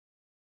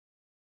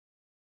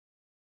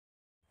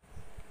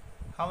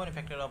How many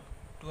factor of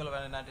 12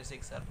 and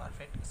 96 are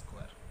perfect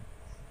square?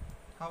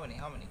 How many?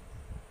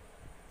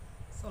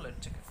 So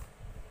let's check it.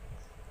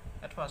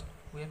 At first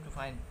we have to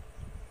find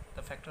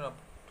the factor of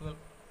 12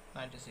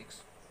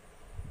 96.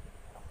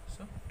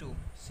 So 2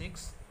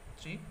 6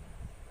 3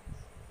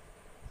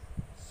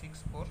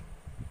 6 4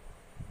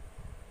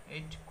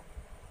 8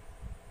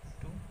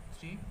 2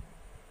 3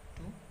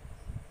 2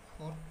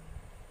 4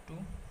 2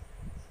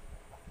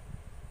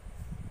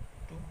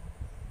 2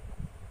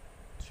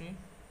 3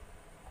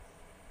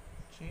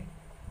 3.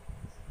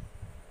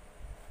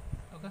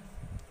 Okay,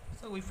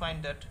 so we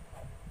find that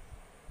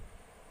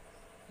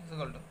is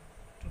equal to 2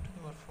 to the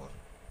power 4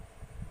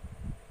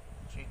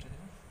 3 to the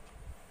power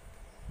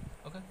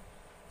 4. Okay,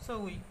 so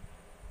we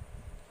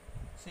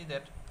see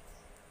that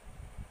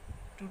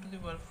 2 to the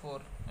power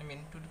 4,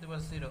 2 to the power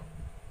 0,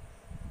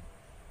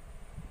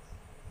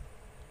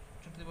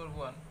 2 to the power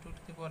 1, 2 to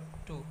the power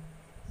 2,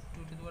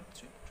 2 to the power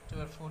 3, 2 to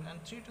the power 4, and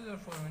 3 to the power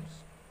 4 means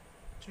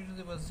 3 to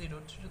the power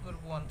 0, 3 to the power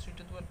 1, 3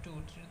 to the power 2,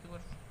 3 to the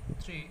power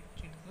 3,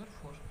 3 to the power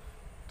 4.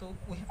 So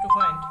we have to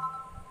find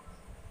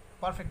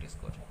perfect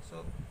square.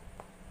 So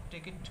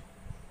take it,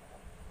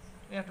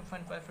 we have to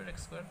find perfect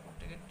square.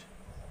 Take it,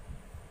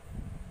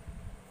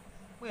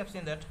 we have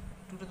seen that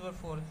 2 to the power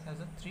 4 has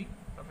a 3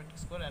 perfect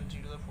square and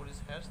 3 to the power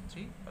 4 has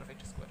 3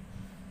 perfect square.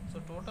 So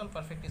total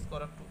perfect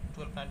square of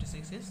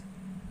 1296 is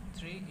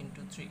 3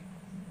 into 3,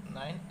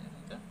 9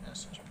 is the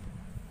answer.